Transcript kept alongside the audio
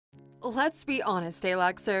Let's be honest,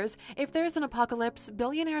 Aluxers. If there's an apocalypse,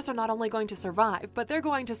 billionaires are not only going to survive, but they're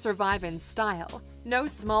going to survive in style. No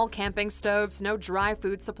small camping stoves, no dry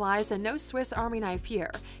food supplies, and no Swiss Army knife here.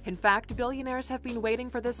 In fact, billionaires have been waiting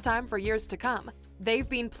for this time for years to come. They've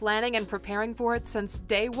been planning and preparing for it since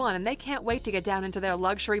day one, and they can't wait to get down into their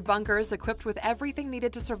luxury bunkers equipped with everything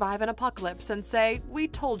needed to survive an apocalypse and say, "We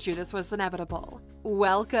told you this was inevitable."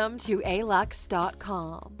 Welcome to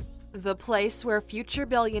Alux.com, the place where future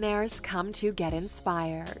billionaires come to get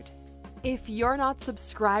inspired. If you're not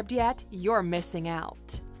subscribed yet, you're missing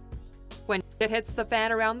out. When it hits the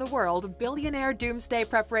fan around the world, billionaire doomsday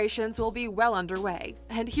preparations will be well underway,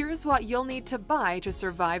 and here's what you'll need to buy to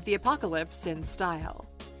survive the apocalypse in style.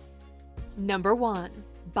 Number 1.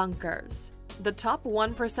 Bunkers. The top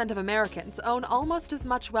 1% of Americans own almost as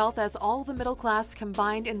much wealth as all the middle class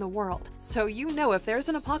combined in the world, so you know if there's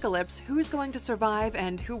an apocalypse, who's going to survive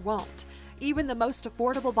and who won't. Even the most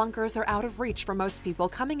affordable bunkers are out of reach for most people,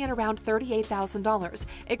 coming in around $38,000,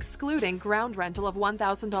 excluding ground rental of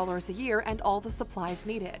 $1,000 a year and all the supplies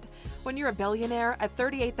needed. When you're a billionaire, a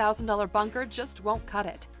 $38,000 bunker just won't cut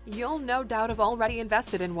it. You'll no doubt have already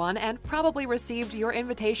invested in one and probably received your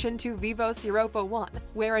invitation to Vivos Europa 1,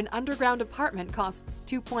 where an underground apartment costs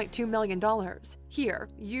 $2.2 million. Here,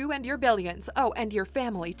 you and your billions, oh, and your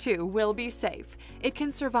family too, will be safe. It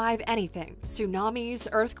can survive anything: tsunamis,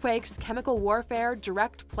 earthquakes, chemical warfare,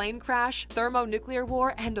 direct plane crash, thermonuclear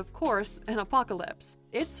war, and of course, an apocalypse.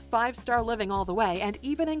 It's 5-star living all the way and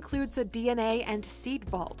even includes a DNA and seed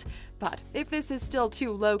vault. But if this is still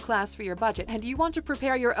too low class for your budget and you want to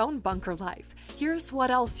prepare your own bunker life, here's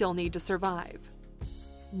what else you'll need to survive.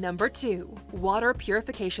 Number 2. Water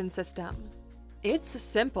purification system. It's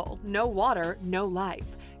simple: no water, no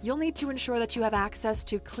life. You'll need to ensure that you have access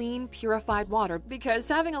to clean, purified water, because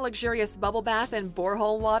having a luxurious bubble bath in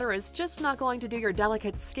borehole water is just not going to do your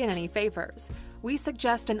delicate skin any favors. We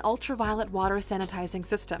suggest an ultraviolet water sanitizing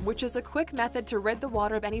system, which is a quick method to rid the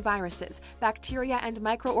water of any viruses, bacteria, and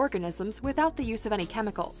microorganisms without the use of any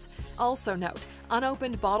chemicals. Also note,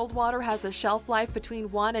 unopened bottled water has a shelf life between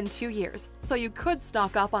 1 and 2 years, so you could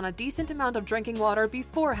stock up on a decent amount of drinking water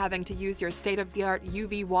before having to use your state-of-the-art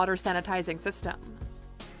UV water sanitizing system.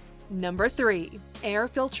 Number 3. Air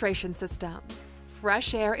filtration system.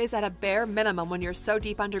 Fresh air is at a bare minimum when you're so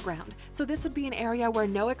deep underground, so this would be an area where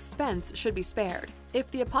no expense should be spared.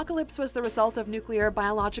 If the apocalypse was the result of nuclear,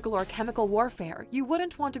 biological, or chemical warfare, you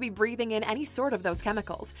wouldn't want to be breathing in any sort of those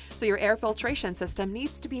chemicals, so your air filtration system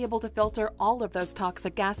needs to be able to filter all of those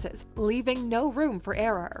toxic gases, leaving no room for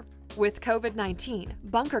error. With COVID-19,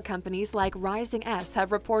 bunker companies like Rising S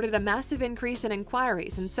have reported a massive increase in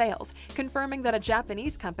inquiries and sales, confirming that a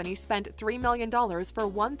Japanese company spent $3 million for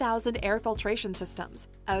 1,000 air filtration systems.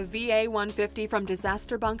 A VA-150 from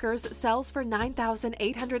Disaster Bunkers sells for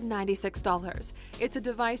 $9,896. It's a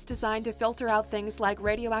device designed to filter out things like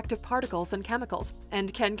radioactive particles and chemicals,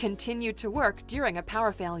 and can continue to work during a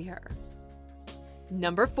power failure.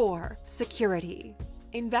 Number 4. Security.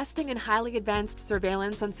 Investing in highly advanced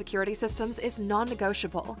surveillance and security systems is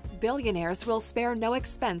non-negotiable. Billionaires will spare no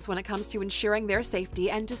expense when it comes to ensuring their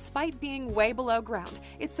safety, and despite being way below ground,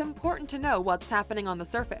 it's important to know what's happening on the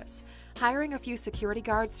surface. Hiring a few security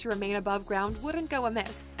guards to remain above ground wouldn't go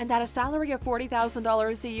amiss, and at a salary of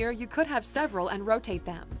 $40,000 a year, you could have several and rotate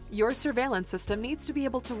them. Your surveillance system needs to be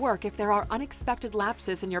able to work if there are unexpected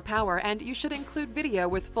lapses in your power, and you should include video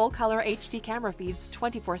with full-color HD camera feeds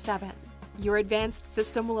 24/7. Your advanced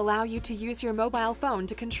system will allow you to use your mobile phone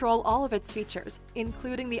to control all of its features,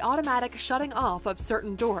 including the automatic shutting off of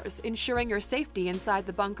certain doors, ensuring your safety inside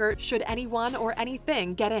the bunker should anyone or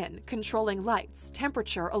anything get in, controlling lights,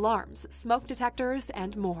 temperature, alarms, smoke detectors,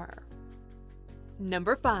 and more.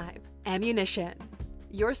 Number 5. Ammunition.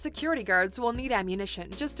 Your security guards will need ammunition,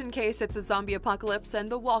 just in case it's a zombie apocalypse and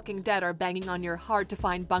the Walking Dead are banging on your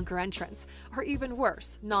hard-to-find bunker entrance, or even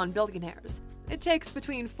worse, non-billionaires. It takes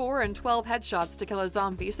between 4 and 12 headshots to kill a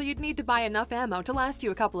zombie, so you'd need to buy enough ammo to last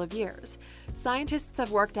you a couple of years. Scientists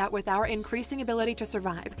have worked out with our increasing ability to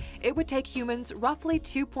survive, it would take humans roughly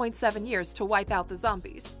 2.7 years to wipe out the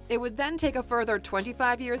zombies. It would then take a further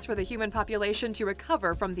 25 years for the human population to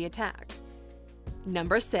recover from the attack.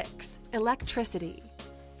 Number 6. Electricity.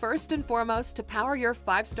 First and foremost, to power your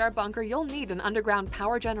 5-star bunker, you'll need an underground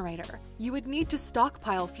power generator. You would need to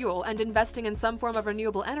stockpile fuel, and investing in some form of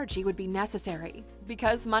renewable energy would be necessary.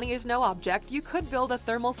 Because money is no object, you could build a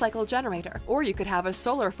thermal cycle generator, or you could have a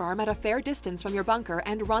solar farm at a fair distance from your bunker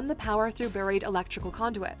and run the power through buried electrical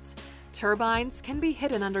conduits. Turbines can be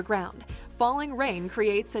hidden underground. falling rain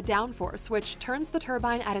creates a downforce which turns the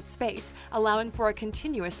turbine at its base, allowing for a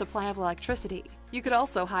continuous supply of electricity. You could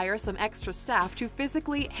also hire some extra staff to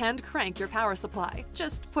physically hand crank your power supply,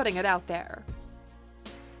 just putting it out there.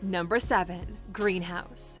 Number 7.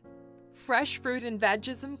 Greenhouse. Fresh fruit and veg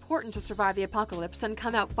is important to survive the apocalypse and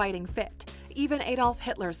come out fighting fit. Even Adolf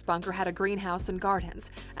Hitler's bunker had a greenhouse and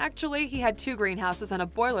gardens. Actually, he had 2 greenhouses and a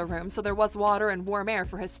boiler room, so there was water and warm air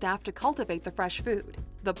for his staff to cultivate the fresh food.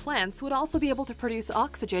 The plants would also be able to produce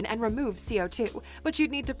oxygen and remove CO2, but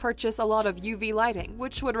you'd need to purchase a lot of UV lighting,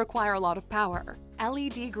 which would require a lot of power.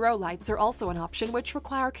 LED grow lights are also an option, which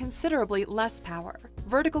require considerably less power.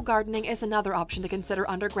 Vertical gardening is another option to consider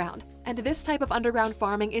underground, and this type of underground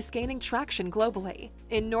farming is gaining traction globally.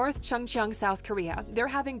 In North Chungcheong, South Korea, they're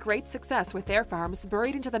having great success with their farms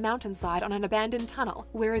buried into the mountainside on an abandoned tunnel,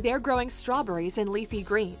 where they're growing strawberries and leafy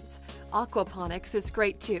greens. Aquaponics is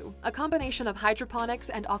great too, a combination of hydroponics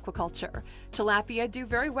and aquaculture. Tilapia do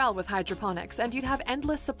very well with hydroponics, and you'd have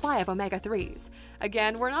endless supply of omega-3s.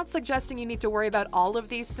 Again, we're not suggesting you need to worry about all of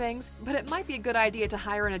these things, but it might be a good idea to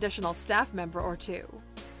hire an additional staff member or 2.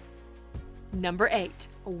 Number 8.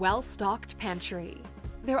 Well-stocked pantry.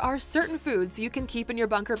 There are certain foods you can keep in your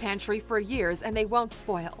bunker pantry for years and they won't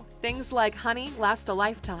spoil. Things like honey last a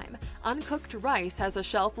lifetime. Uncooked rice has a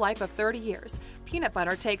shelf life of 30 years. Peanut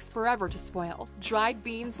butter takes forever to spoil. Dried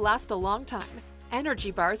beans last a long time.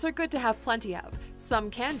 Energy bars are good to have plenty of.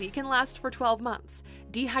 Some candy can last for 12 months.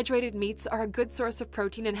 Dehydrated meats are a good source of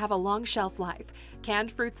protein and have a long shelf life.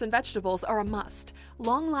 Canned fruits and vegetables are a must.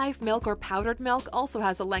 Long-life milk or powdered milk also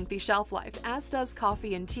has a lengthy shelf life, as does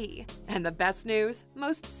coffee and tea. And the best news?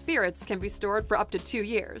 Most spirits can be stored for up to 2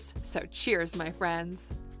 years. So cheers, my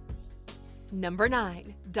friends. Number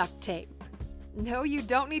 9. Duct tape. No, you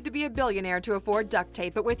don't need to be a billionaire to afford duct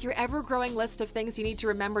tape, but with your ever-growing list of things you need to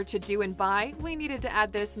remember to do and buy, we needed to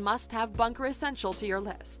add this must-have bunker essential to your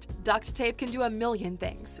list. Duct tape can do a million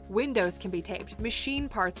things. Windows can be taped, machine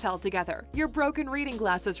parts held together, your broken reading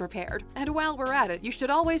glasses repaired. And while we're at it, you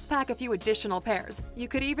should always pack a few additional pairs. You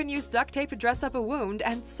could even use duct tape to dress up a wound,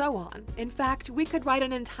 and so on. In fact, we could write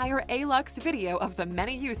an entire Alux video of the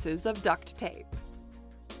many uses of duct tape.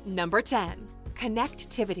 Number 10.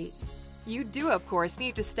 Connectivity. You do, of course,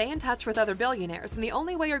 need to stay in touch with other billionaires, and the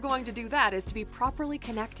only way you're going to do that is to be properly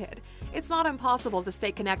connected. It's not impossible to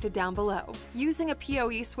stay connected down below, using a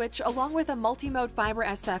PoE switch along with a multi-mode fiber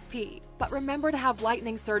SFP. But remember to have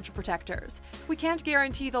lightning surge protectors. We can't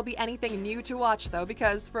guarantee there'll be anything new to watch though,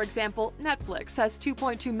 because, for example, Netflix has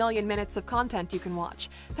 2.2 million minutes of content you can watch.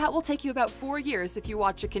 That will take you about 4 years if you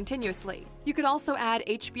watch it continuously. You could also add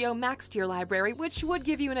HBO Max to your library, which would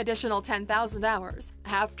give you an additional 10,000 hours.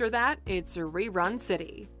 After that, it's a rerun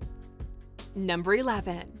city. Number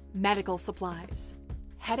 11. Medical supplies.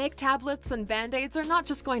 Headache tablets and band-aids are not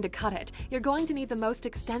just going to cut it. You're going to need the most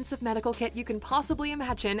extensive medical kit you can possibly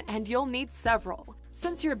imagine, and you'll need several.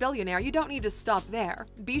 Since you're a billionaire, you don't need to stop there.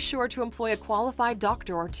 Be sure to employ a qualified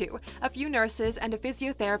doctor or 2, a few nurses, and a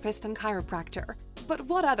physiotherapist and chiropractor. But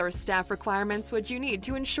what other staff requirements would you need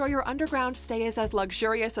to ensure your underground stay is as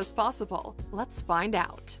luxurious as possible? Let's find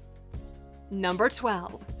out. Number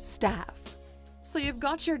 12. Staff. So you've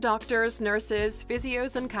got your doctors, nurses,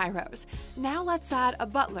 physios, and chiros. Now let's add a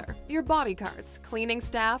butler, your bodyguards, cleaning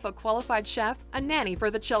staff, a qualified chef, a nanny for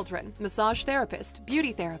the children, massage therapist,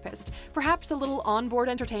 beauty therapist, perhaps a little onboard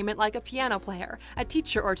entertainment like a piano player, a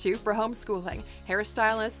teacher or 2 for homeschooling,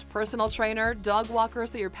 hairstylist, personal trainer, dog walker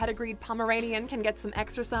so your pedigreed Pomeranian can get some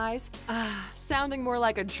exercise. Sounding more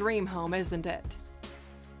like a dream home, isn't it?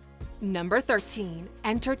 Number 13.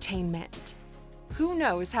 Entertainment. Who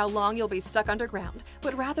knows how long you'll be stuck underground,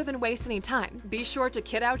 but rather than waste any time, be sure to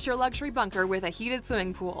kit out your luxury bunker with a heated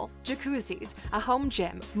swimming pool, jacuzzis, a home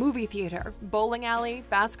gym, movie theater, bowling alley,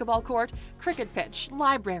 basketball court, cricket pitch,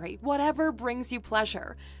 library, whatever brings you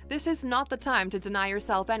pleasure. This is not the time to deny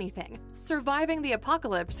yourself anything. Surviving the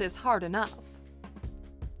apocalypse is hard enough.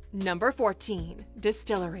 Number 14.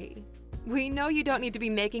 Distillery. We know you don't need to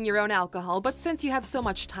be making your own alcohol, but since you have so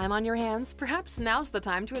much time on your hands, perhaps now's the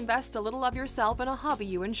time to invest a little of yourself in a hobby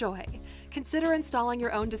you enjoy. Consider installing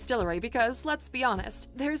your own distillery because, let's be honest,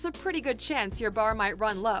 there's a pretty good chance your bar might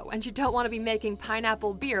run low and you don't want to be making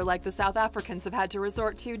pineapple beer like the South Africans have had to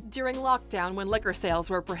resort to during lockdown when liquor sales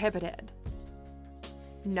were prohibited.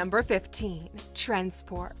 Number 15.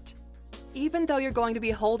 Transport. Even though you're going to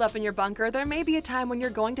be holed up in your bunker, there may be a time when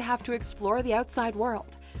you're going to have to explore the outside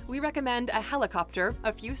world. We recommend a helicopter,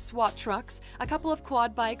 a few SWAT trucks, a couple of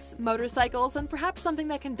quad bikes, motorcycles, and perhaps something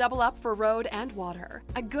that can double up for road and water.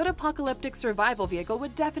 A good apocalyptic survival vehicle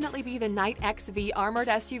would definitely be the Knight XV armored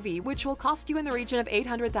SUV, which will cost you in the region of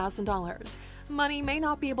 $800,000. Money may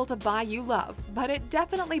not be able to buy you love, but it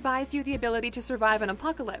definitely buys you the ability to survive an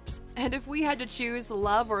apocalypse. And if we had to choose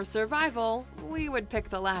love or survival, we would pick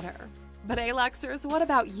the latter. But Aluxers, what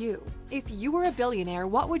about you? If you were a billionaire,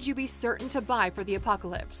 what would you be certain to buy for the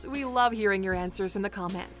apocalypse? We love hearing your answers in the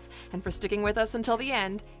comments. And for sticking with us until the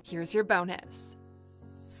end, here's your bonus.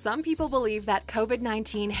 Some people believe that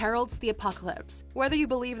COVID-19 heralds the apocalypse. Whether you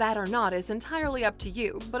believe that or not is entirely up to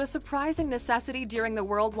you, but a surprising necessity during the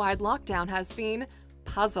worldwide lockdown has been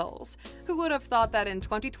puzzles. Who would have thought that in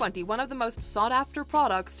 2020, one of the most sought-after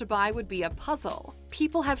products to buy would be a puzzle?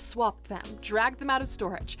 People have swapped them, dragged them out of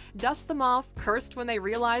storage, dusted them off, cursed when they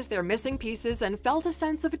realized they're missing pieces, and felt a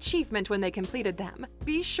sense of achievement when they completed them.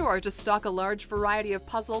 Be sure to stock a large variety of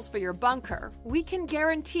puzzles for your bunker. We can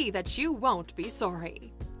guarantee that you won't be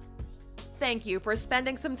sorry. Thank you for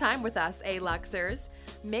spending some time with us, Aluxers.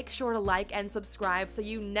 Make sure to like and subscribe so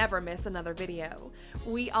you never miss another video.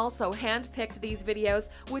 We also handpicked these videos,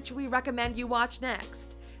 which we recommend you watch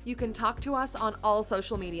next. You can talk to us on all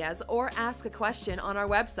social medias or ask a question on our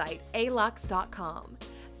website, Alux.com.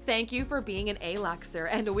 Thank you for being an Aluxer,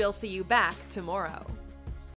 and we'll see you back tomorrow.